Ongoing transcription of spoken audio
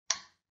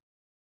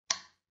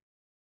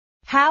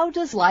How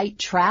does light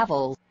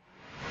travel?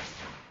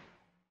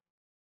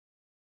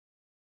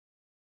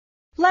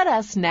 Let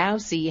us now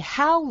see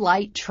how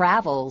light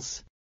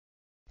travels.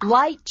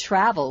 Light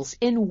travels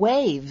in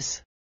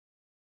waves.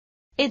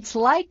 It's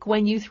like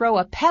when you throw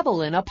a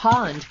pebble in a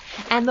pond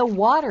and the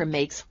water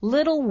makes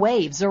little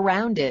waves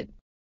around it.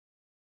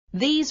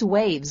 These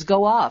waves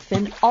go off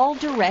in all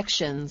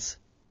directions.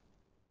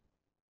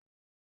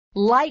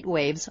 Light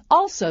waves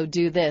also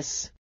do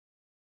this.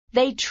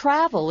 They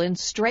travel in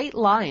straight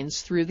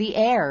lines through the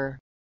air.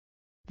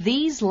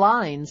 These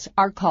lines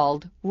are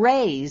called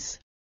rays.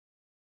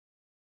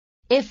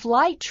 If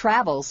light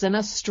travels in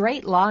a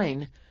straight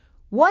line,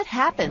 what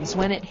happens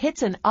when it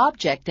hits an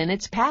object in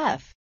its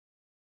path?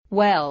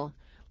 Well,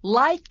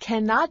 light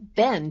cannot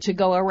bend to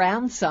go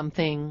around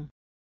something.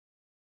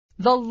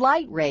 The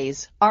light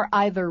rays are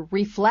either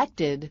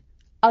reflected,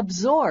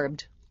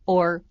 absorbed,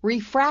 or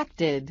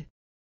refracted.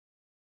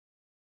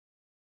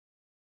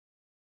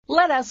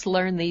 Let us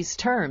learn these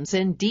terms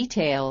in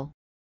detail.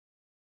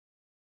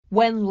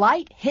 When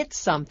light hits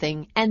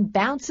something and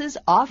bounces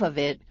off of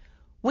it,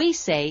 we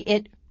say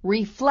it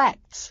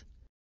reflects.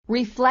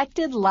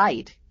 Reflected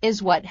light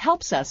is what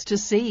helps us to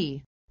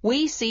see.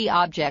 We see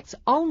objects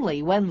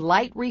only when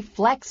light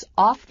reflects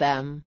off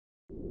them.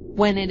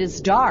 When it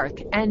is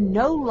dark and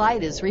no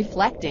light is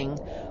reflecting,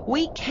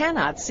 we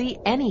cannot see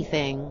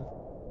anything.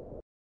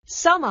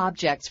 Some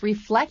objects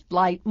reflect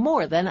light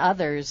more than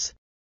others.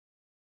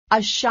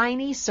 A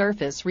shiny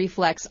surface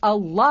reflects a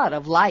lot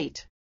of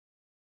light.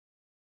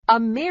 A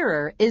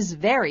mirror is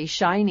very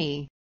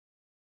shiny.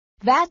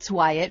 That's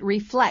why it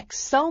reflects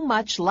so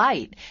much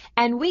light,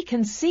 and we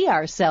can see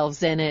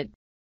ourselves in it.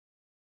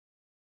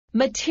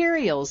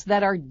 Materials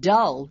that are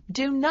dull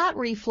do not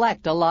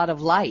reflect a lot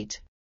of light.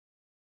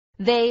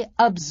 They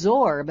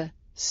absorb,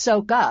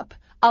 soak up,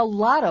 a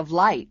lot of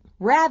light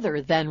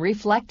rather than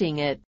reflecting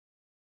it.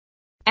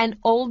 An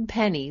old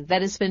penny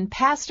that has been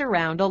passed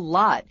around a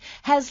lot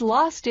has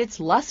lost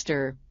its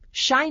luster,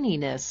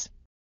 shininess.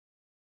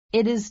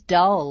 It is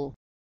dull.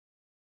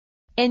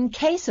 In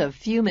case of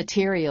few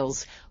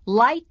materials,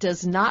 light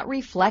does not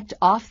reflect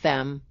off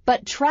them,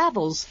 but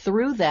travels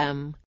through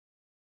them.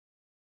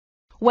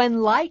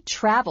 When light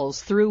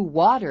travels through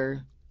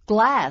water,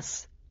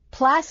 glass,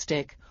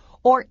 plastic,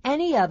 or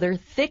any other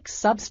thick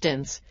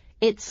substance,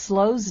 it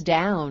slows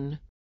down.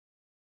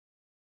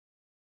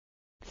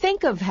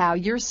 Think of how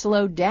you're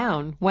slowed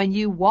down when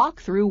you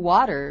walk through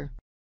water.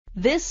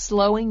 This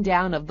slowing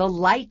down of the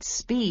light's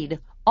speed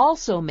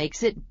also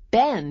makes it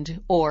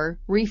bend or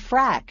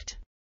refract.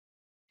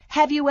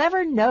 Have you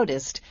ever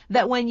noticed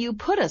that when you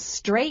put a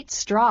straight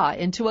straw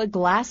into a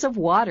glass of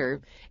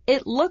water,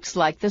 it looks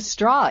like the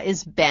straw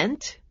is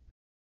bent?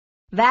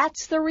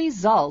 That's the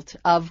result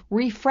of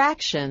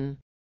refraction.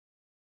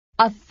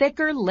 A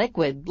thicker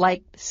liquid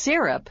like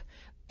syrup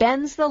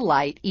bends the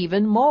light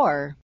even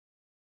more.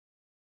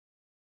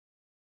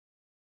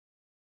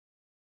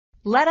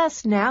 Let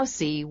us now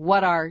see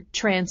what are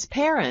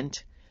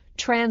transparent,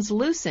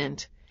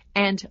 translucent,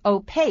 and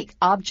opaque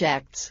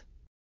objects.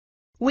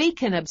 We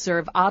can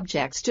observe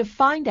objects to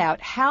find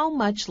out how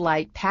much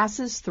light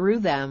passes through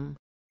them.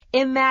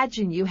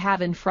 Imagine you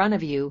have in front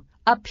of you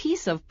a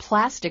piece of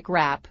plastic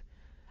wrap,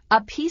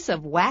 a piece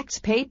of wax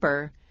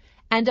paper,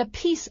 and a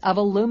piece of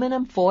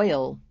aluminum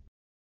foil.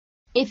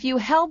 If you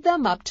held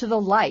them up to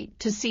the light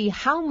to see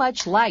how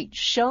much light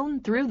shone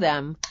through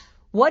them,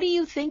 what do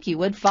you think you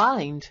would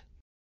find?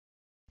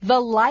 The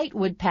light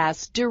would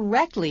pass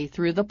directly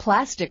through the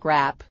plastic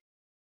wrap.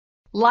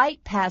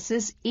 Light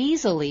passes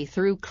easily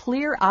through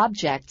clear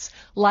objects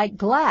like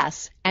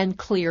glass and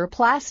clear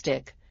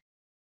plastic.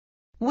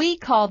 We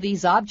call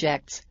these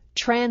objects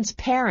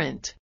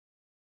transparent.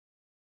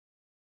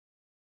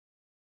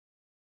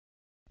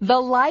 The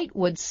light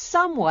would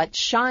somewhat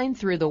shine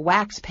through the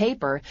wax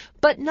paper,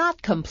 but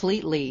not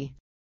completely.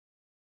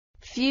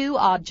 Few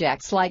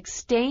objects like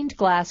stained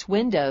glass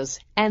windows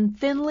and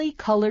thinly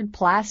colored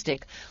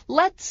plastic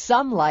let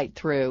some light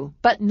through,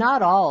 but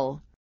not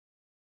all.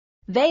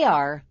 They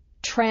are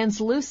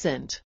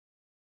translucent.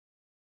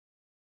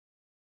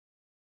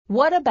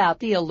 What about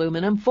the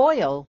aluminum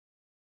foil?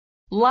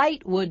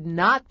 Light would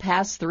not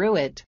pass through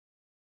it.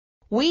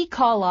 We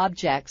call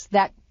objects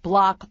that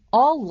block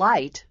all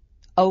light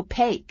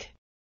opaque.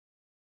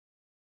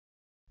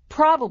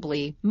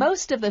 Probably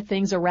most of the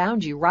things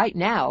around you right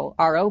now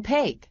are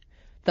opaque.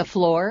 The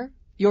floor,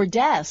 your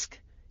desk,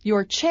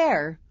 your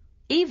chair,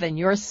 even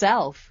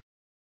yourself.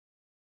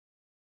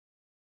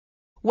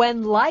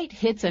 When light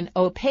hits an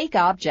opaque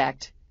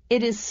object,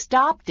 it is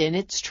stopped in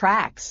its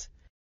tracks.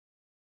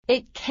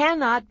 It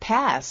cannot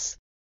pass.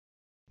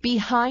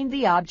 Behind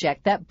the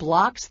object that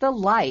blocks the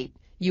light,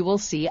 you will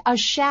see a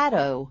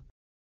shadow.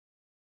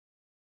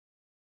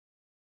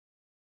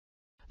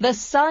 The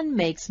sun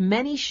makes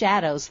many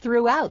shadows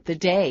throughout the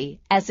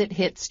day as it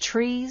hits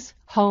trees,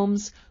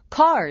 homes,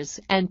 cars,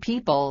 and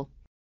people.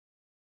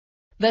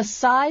 The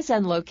size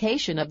and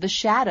location of the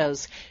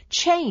shadows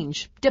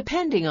change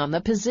depending on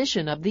the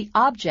position of the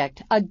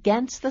object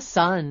against the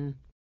sun.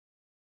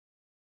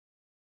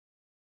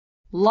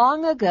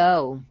 Long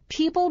ago,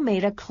 people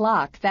made a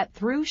clock that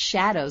threw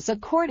shadows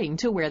according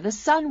to where the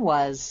sun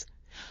was,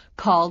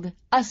 called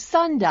a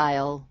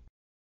sundial.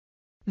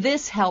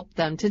 This helped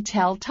them to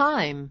tell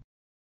time.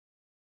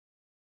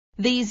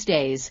 These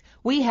days,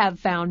 we have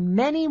found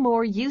many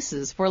more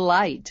uses for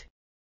light.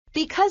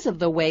 Because of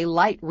the way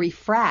light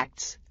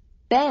refracts,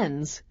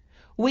 bends,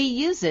 we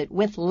use it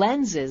with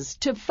lenses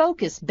to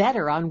focus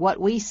better on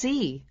what we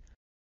see.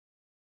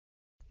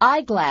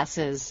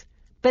 Eyeglasses,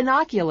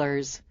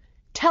 binoculars,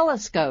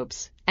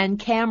 telescopes, and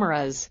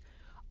cameras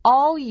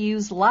all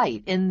use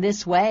light in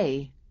this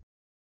way.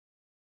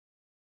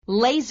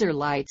 Laser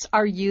lights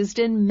are used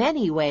in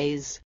many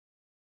ways.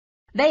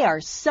 They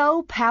are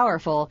so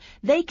powerful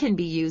they can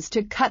be used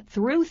to cut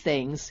through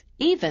things,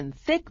 even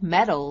thick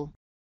metal.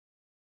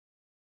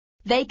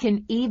 They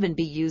can even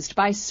be used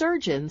by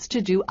surgeons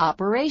to do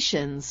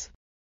operations.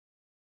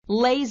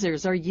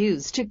 Lasers are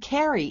used to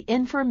carry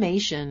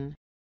information.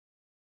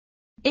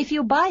 If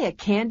you buy a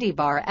candy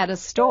bar at a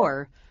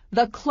store,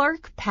 the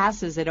clerk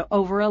passes it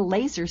over a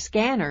laser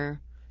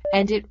scanner,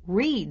 and it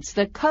reads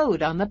the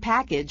code on the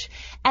package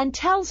and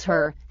tells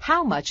her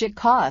how much it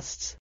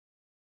costs.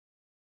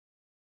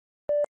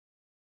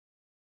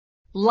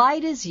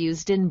 Light is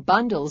used in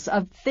bundles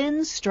of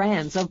thin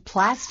strands of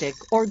plastic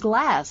or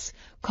glass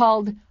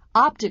called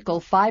optical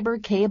fiber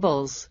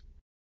cables.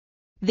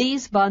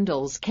 These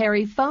bundles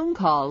carry phone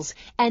calls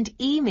and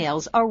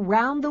emails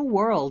around the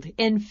world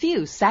in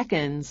few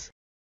seconds.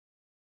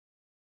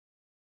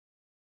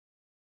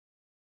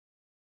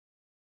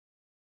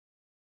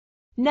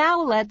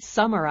 Now let's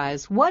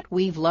summarize what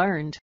we've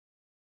learned.